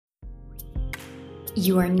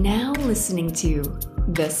You are now listening to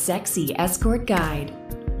The Sexy Escort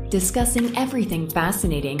Guide, discussing everything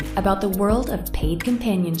fascinating about the world of paid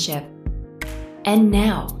companionship. And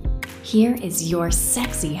now, here is your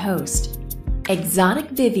sexy host,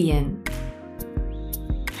 Exotic Vivian.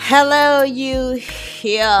 Hello, you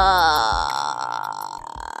hears.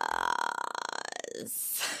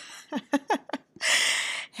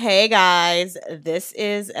 Hey guys, this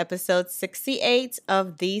is episode 68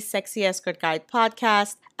 of the Sexy Escort Guide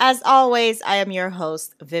podcast. As always, I am your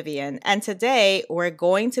host, Vivian, and today we're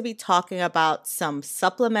going to be talking about some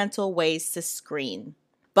supplemental ways to screen.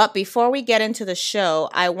 But before we get into the show,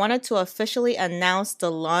 I wanted to officially announce the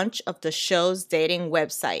launch of the show's dating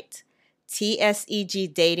website,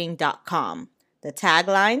 tsegdating.com. The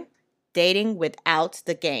tagline, Dating Without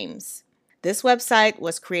the Games. This website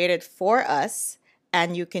was created for us,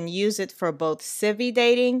 and you can use it for both civvy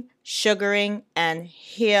dating, sugaring, and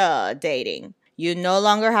here dating. You no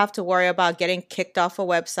longer have to worry about getting kicked off a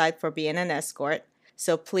website for being an escort.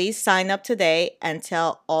 So please sign up today and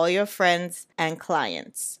tell all your friends and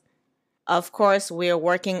clients. Of course, we're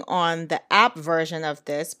working on the app version of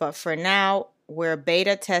this, but for now, we're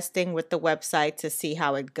beta testing with the website to see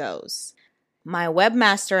how it goes. My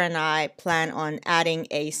webmaster and I plan on adding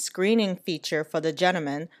a screening feature for the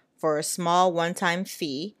gentlemen for a small one-time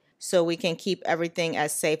fee so we can keep everything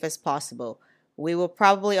as safe as possible. We will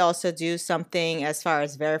probably also do something as far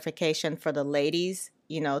as verification for the ladies,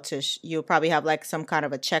 you'll probably have like some kind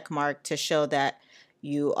of a check mark to show that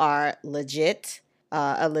you are legit,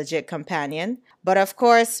 a legit companion. But of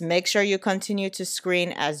course, make sure you continue to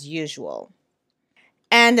screen as usual.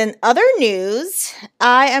 And in other news,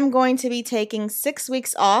 I am going to be taking 6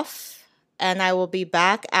 weeks off, and I will be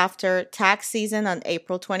back after tax season on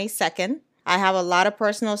April 22nd. I have a lot of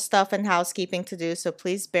personal stuff and housekeeping to do, so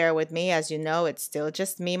please bear with me. As you know, it's still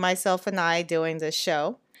just me, myself, and I doing this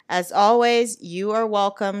show. As always, you are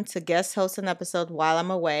welcome to guest host an episode while I'm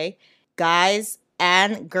away, guys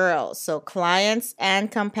and girls. So clients and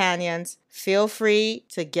companions, feel free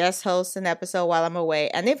to guest host an episode while I'm away.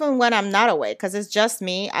 And even when I'm not away, because it's just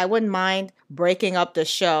me, I wouldn't mind breaking up the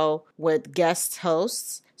show with guest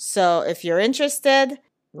hosts. So if you're interested,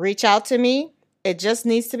 reach out to me. It just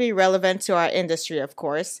needs to be relevant to our industry, of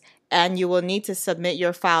course. And you will need to submit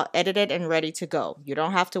your file edited and ready to go. You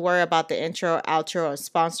don't have to worry about the intro, outro, or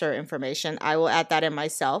sponsor information. I will add that in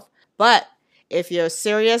myself. But if you're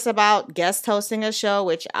serious about guest hosting a show,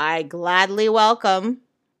 which I gladly welcome,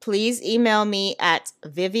 please email me at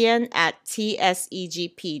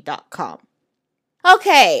vivian@tsegp.com.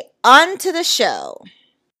 Okay, on to the show.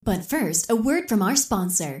 But first, a word from our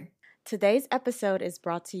sponsor. Today's episode is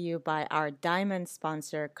brought to you by our diamond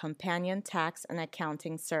sponsor, Companion Tax and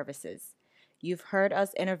Accounting Services. You've heard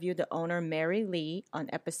us interview the owner, Mary Lee, on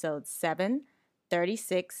episodes 7,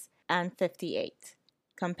 36, and 58.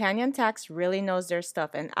 Companion Tax really knows their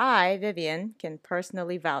stuff, and I, Vivian, can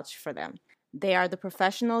personally vouch for them. They are the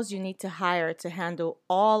professionals you need to hire to handle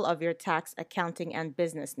all of your tax, accounting, and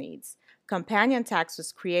business needs. Companion Tax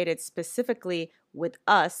was created specifically with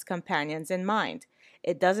us companions in mind.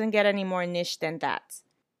 It doesn't get any more niche than that.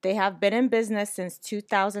 They have been in business since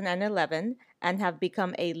 2011 and have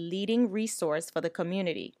become a leading resource for the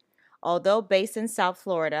community. Although based in South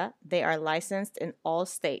Florida, they are licensed in all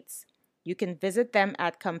states. You can visit them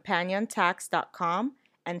at companiontax.com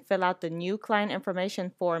and fill out the new client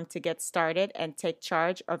information form to get started and take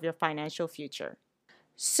charge of your financial future.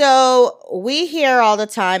 So we hear all the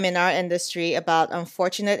time in our industry about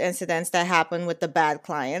unfortunate incidents that happen with the bad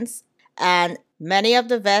clients. And many of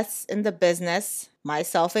the vets in the business,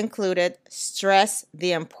 myself included, stress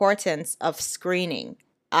the importance of screening.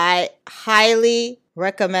 I highly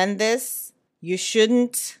recommend this. You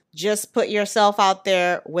shouldn't just put yourself out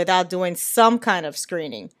there without doing some kind of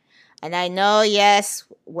screening. And I know, yes,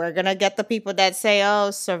 we're going to get the people that say,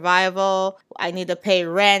 oh, survival, I need to pay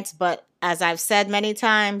rent. But as I've said many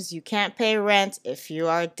times, you can't pay rent if you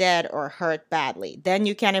are dead or hurt badly. Then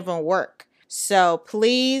you can't even work. So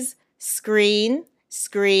please screen,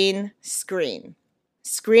 screen, screen.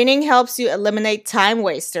 Screening helps you eliminate time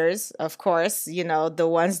wasters, of course, the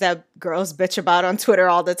ones that girls bitch about on Twitter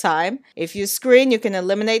all the time. If you screen, you can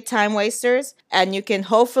eliminate time wasters, and you can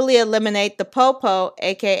hopefully eliminate the popo,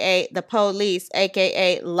 aka the police,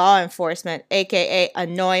 aka law enforcement, aka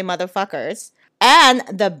annoying motherfuckers, and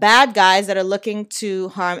the bad guys that are looking to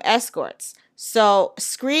harm escorts. So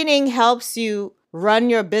screening helps you run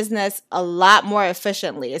your business a lot more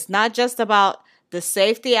efficiently. It's not just about the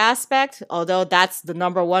safety aspect, although that's the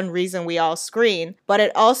number one reason we all screen, but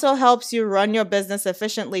it also helps you run your business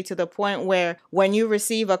efficiently to the point where when you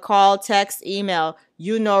receive a call, text, email,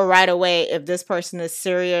 you know right away if this person is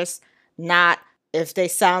serious, not, if they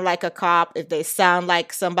sound like a cop, if they sound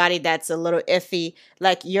like somebody that's a little iffy.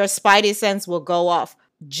 Like, your spidey sense will go off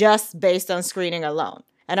just based on screening alone.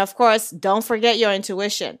 And of course, don't forget your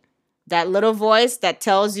intuition. That little voice that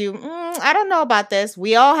tells you, I don't know about this.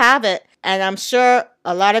 We all have it. And I'm sure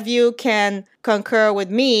a lot of you can concur with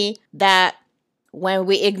me that when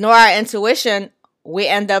we ignore our intuition, we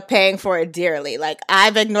end up paying for it dearly. Like,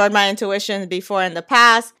 I've ignored my intuition before in the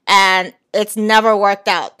past, and it's never worked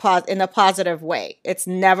out in a positive way. It's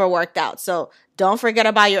never worked out. So don't forget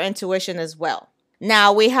about your intuition as well.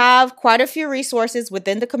 Now, we have quite a few resources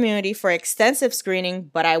within the community for extensive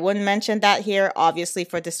screening, but I wouldn't mention that here, obviously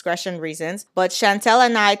for discretion reasons. But Chantel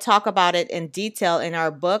and I talk about it in detail in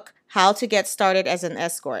our book, How to Get Started as an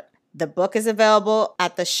Escort. The book is available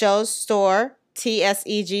at the show's store,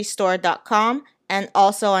 tsegstore.com, and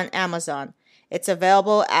also on Amazon. It's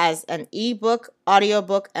available as an ebook,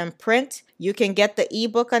 audiobook, and print. You can get the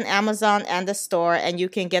ebook on Amazon and the store, and you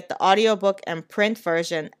can get the audiobook and print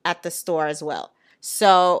version at the store as well.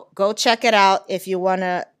 So go check it out if you want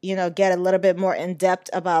to, get a little bit more in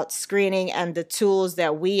depth about screening and the tools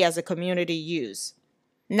that we as a community use.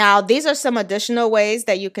 Now, these are some additional ways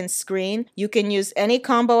that you can screen. You can use any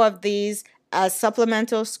combo of these as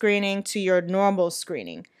supplemental screening to your normal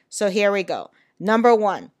screening. So here we go. Number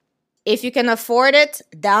 1, if you can afford it,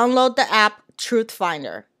 download the app Truth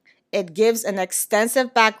Finder. It gives an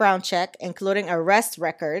extensive background check, including arrest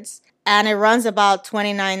records, and it runs about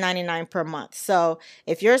 $29.99 per month. So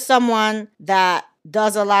if you're someone that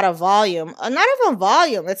does a lot of volume, not even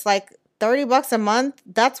volume, it's like $30 a month,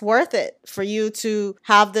 that's worth it for you to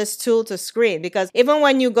have this tool to screen. Because even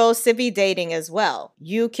when you go civvy dating as well,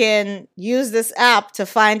 you can use this app to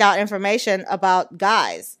find out information about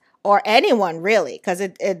guys. Or anyone, really, because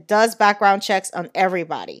it does background checks on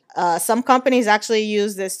everybody. Some companies actually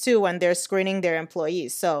use this too when they're screening their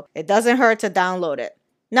employees. So it doesn't hurt to download it.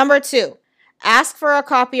 Number 2, ask for a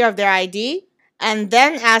copy of their ID and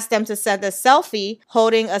then ask them to send a selfie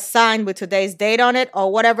holding a sign with today's date on it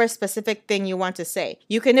or whatever specific thing you want to say.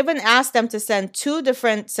 You can even ask them to send 2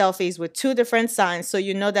 different selfies with 2 different signs so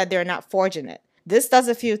you know that they're not forging it. This does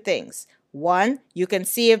a few things. 1, you can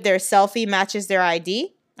see if their selfie matches their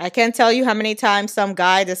ID. I can't tell you how many times some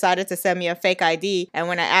guy decided to send me a fake ID, and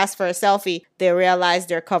when I asked for a selfie, they realized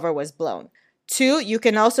their cover was blown. 2, you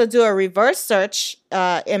can also do a reverse search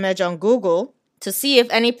image on Google to see if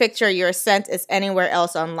any picture you're sent is anywhere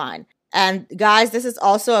else online. And guys, this is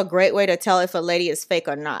also a great way to tell if a lady is fake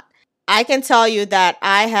or not. I can tell you that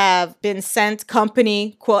I have been sent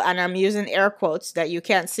company, quote, and I'm using air quotes that you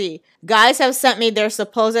can't see. Guys have sent me their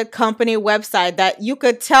supposed company website that you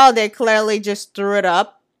could tell they clearly just threw it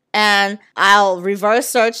up. And I'll reverse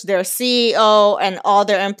search their CEO and all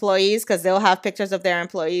their employees because they'll have pictures of their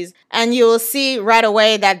employees. And you will see right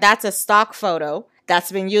away that that's a stock photo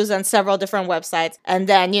that's been used on several different websites. And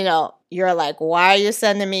then, you're like, why are you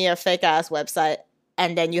sending me a fake ass website?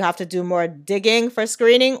 And then you have to do more digging for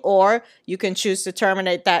screening, or you can choose to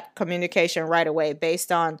terminate that communication right away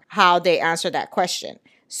based on how they answer that question.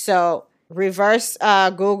 So reverse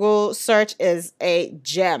Google search is a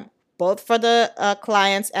gem, both for the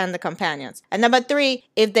clients and the companions. And number 3,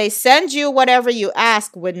 if they send you whatever you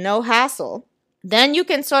ask with no hassle, then you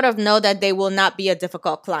can sort of know that they will not be a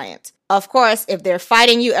difficult client. Of course, if they're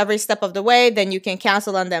fighting you every step of the way, then you can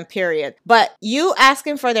cancel on them, period. But you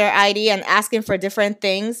asking for their ID and asking for different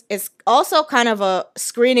things is also kind of a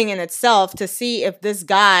screening in itself to see if this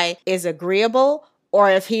guy is agreeable or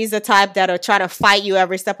if he's the type that'll try to fight you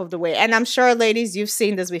every step of the way. And I'm sure, ladies, you've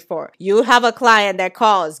seen this before. You have a client that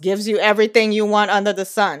calls, gives you everything you want under the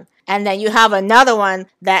sun. And then you have another one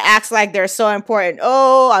that acts like they're so important.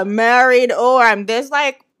 Oh, I'm married. Oh, I'm this.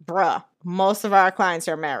 Like, bruh, most of our clients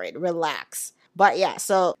are married. Relax. But yeah,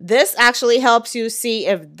 so this actually helps you see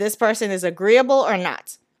if this person is agreeable or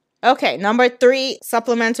not. Okay, number 3,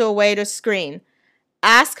 supplemental way to screen.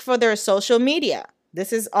 Ask for their social media.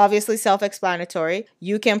 This is obviously self-explanatory.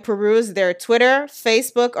 You can peruse their Twitter,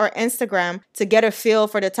 Facebook, or Instagram to get a feel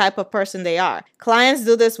for the type of person they are. Clients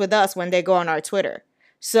do this with us when they go on our Twitter.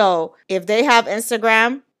 So if they have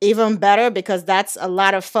Instagram, even better because that's a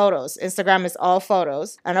lot of photos. Instagram is all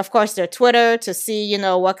photos. And of course, their Twitter to see,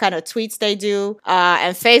 what kind of tweets they do.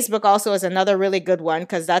 And Facebook also is another really good one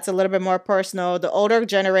because that's a little bit more personal. The older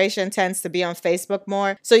generation tends to be on Facebook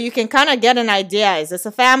more. So you can kind of get an idea. Is this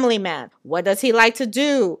a family man? What does he like to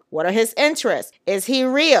do? What are his interests? Is he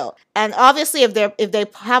real? And obviously, if they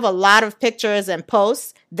have a lot of pictures and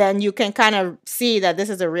posts, then you can kind of see that this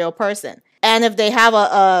is a real person. And if they have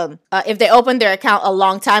if they opened their account a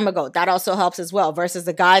long time ago, that also helps as well. Versus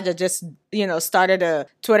the guy that just, started a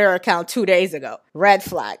Twitter account 2 days ago. Red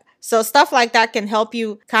flag. So stuff like that can help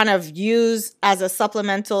you kind of use as a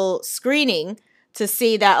supplemental screening to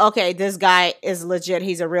see that, okay, this guy is legit.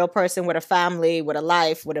 He's a real person with a family, with a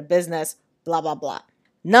life, with a business, blah, blah, blah.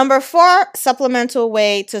 Number 4, supplemental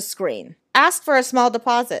way to screen. Ask for a small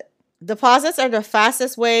deposit. Deposits are the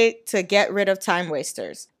fastest way to get rid of time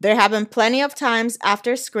wasters. There have been plenty of times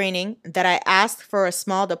after screening that I asked for a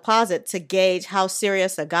small deposit to gauge how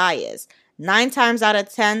serious a guy is. 9 times out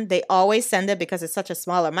of 10, they always send it because it's such a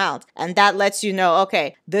small amount. And that lets you know,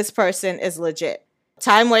 okay, this person is legit.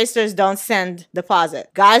 Time wasters don't send deposit.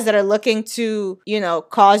 Guys that are looking to,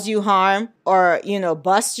 cause you harm or,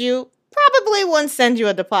 bust you probably wouldn't send you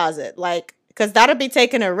a deposit. Because that'll be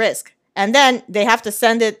taking a risk. And then they have to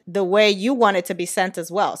send it the way you want it to be sent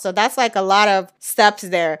as well. So that's like a lot of steps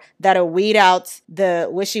there that'll weed out the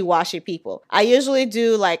wishy-washy people. I usually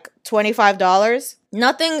do like $25.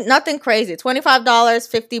 Nothing crazy. $25,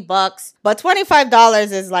 $50. But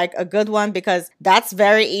 $25 is like a good one because that's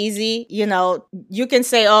very easy. You can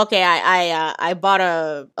say, okay, I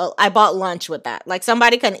bought lunch with that. Like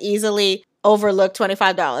somebody can easily overlook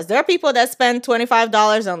 $25. There are people that spend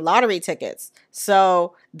 $25 on lottery tickets.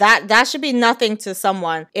 So that should be nothing to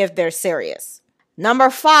someone if they're serious. Number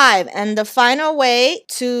 5, and the final way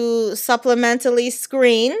to supplementally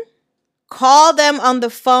screen, call them on the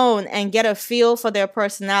phone and get a feel for their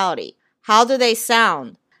personality. How do they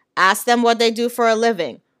sound? Ask them what they do for a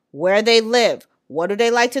living, where they live, what do they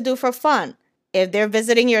like to do for fun. If they're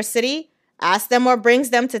visiting your city, ask them what brings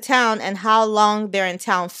them to town and how long they're in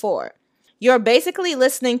town for. You're basically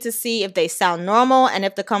listening to see if they sound normal and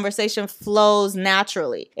if the conversation flows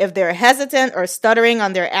naturally. If they're hesitant or stuttering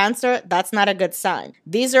on their answer, that's not a good sign.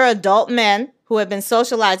 These are adult men who have been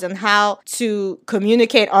socialized on how to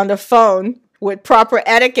communicate on the phone with proper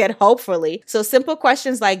etiquette, hopefully. So simple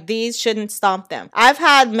questions like these shouldn't stomp them. I've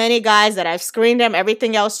had many guys that I've screened them,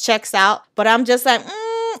 everything else checks out, but I'm just like,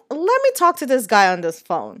 let me talk to this guy on this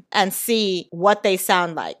phone and see what they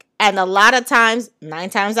sound like. And a lot of times, 9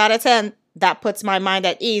 times out of 10, that puts my mind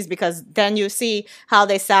at ease because then you see how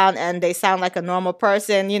they sound and they sound like a normal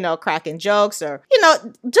person, cracking jokes or,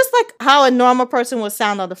 just like how a normal person would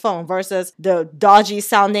sound on the phone versus the dodgy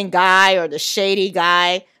sounding guy or the shady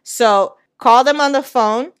guy. So call them on the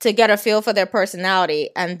phone to get a feel for their personality,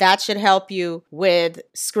 and that should help you with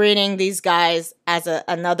screening these guys as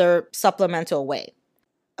another supplemental way.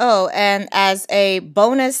 Oh, and as a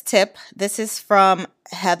bonus tip, this is from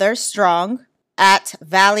Heather Strong at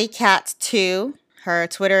ValleyCat2. Her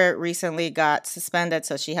Twitter recently got suspended,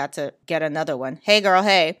 so she had to get another one. Hey girl,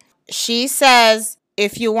 hey. She says,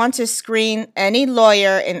 if you want to screen any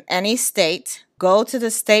lawyer in any state, go to the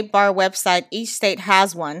state bar website. Each state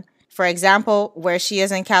has one. For example, where she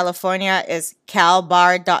is in California is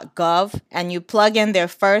calbar.gov, and you plug in their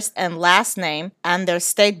first and last name and their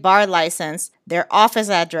state bar license, their office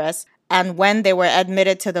address, and when they were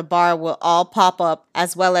admitted to the bar will all pop up,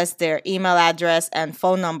 as well as their email address and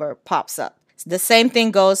phone number pops up. The same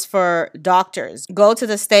thing goes for doctors. Go to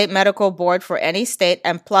the state medical board for any state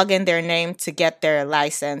and plug in their name to get their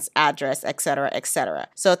license, address, etc., etc.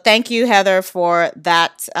 So thank you, Heather, for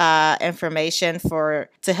that information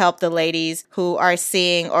to help the ladies who are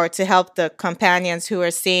seeing, or to help the companions who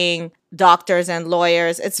are seeing doctors and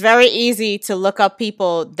lawyers. It's very easy to look up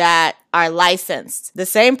people that are licensed. The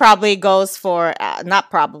same probably goes for,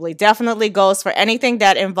 definitely goes for anything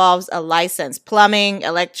that involves a license. Plumbing,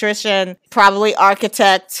 electrician, probably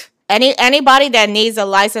architect. Anybody that needs a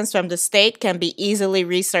license from the state can be easily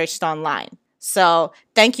researched online. So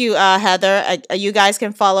thank you, Heather. You guys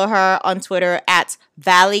can follow her on Twitter at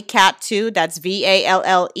ValleyCat2. That's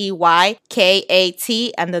VALLEYKAT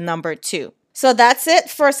and the number 2. So that's it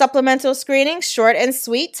for supplemental screening, short and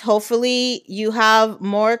sweet. Hopefully you have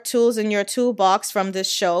more tools in your toolbox from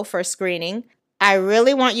this show for screening. I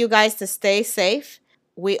really want you guys to stay safe.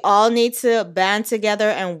 We all need to band together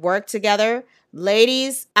and work together.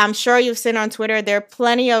 Ladies, I'm sure you've seen on Twitter, there are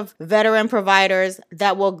plenty of veteran providers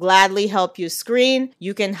that will gladly help you screen.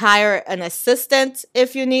 You can hire an assistant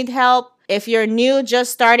if you need help. If you're new,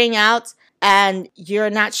 just starting out, and you're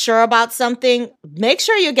not sure about something, make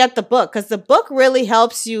sure you get the book, because the book really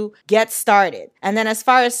helps you get started. And then as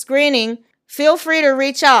far as screening, feel free to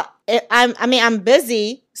reach out. I'm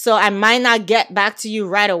busy, so I might not get back to you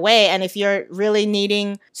right away. And if you're really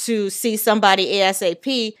needing to see somebody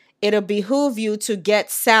ASAP, it'll behoove you to get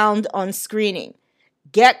sound on screening.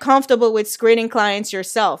 Get comfortable with screening clients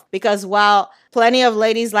yourself, because while plenty of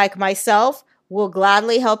ladies like myself will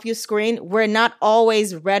gladly help you screen, we're not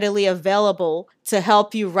always readily available to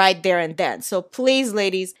help you right there and then. So please,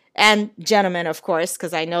 ladies and gentlemen, of course,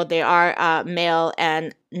 because I know there are male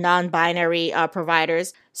and non-binary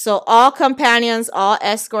providers. So all companions, all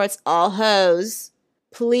escorts, all hoes,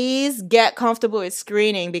 please get comfortable with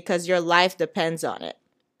screening because your life depends on it.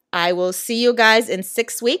 I will see you guys in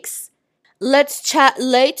 6 weeks. Let's chat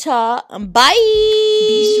later. Bye.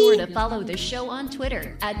 Be sure to follow the show on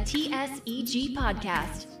Twitter at TSEG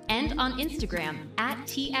Podcast and on Instagram at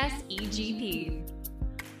TSEGP.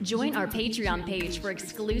 Join our Patreon page for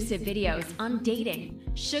exclusive videos on dating,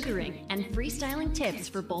 sugaring, and freestyling tips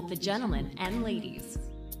for both the gentlemen and ladies.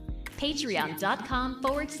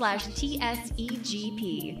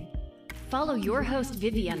 Patreon.com/TSEGP. Follow your host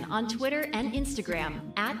Vivian on Twitter and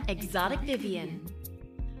Instagram at ExoticVivian.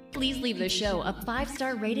 Please leave the show a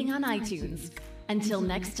 5-star rating on iTunes. Until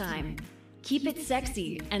next time, keep it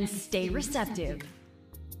sexy and stay receptive.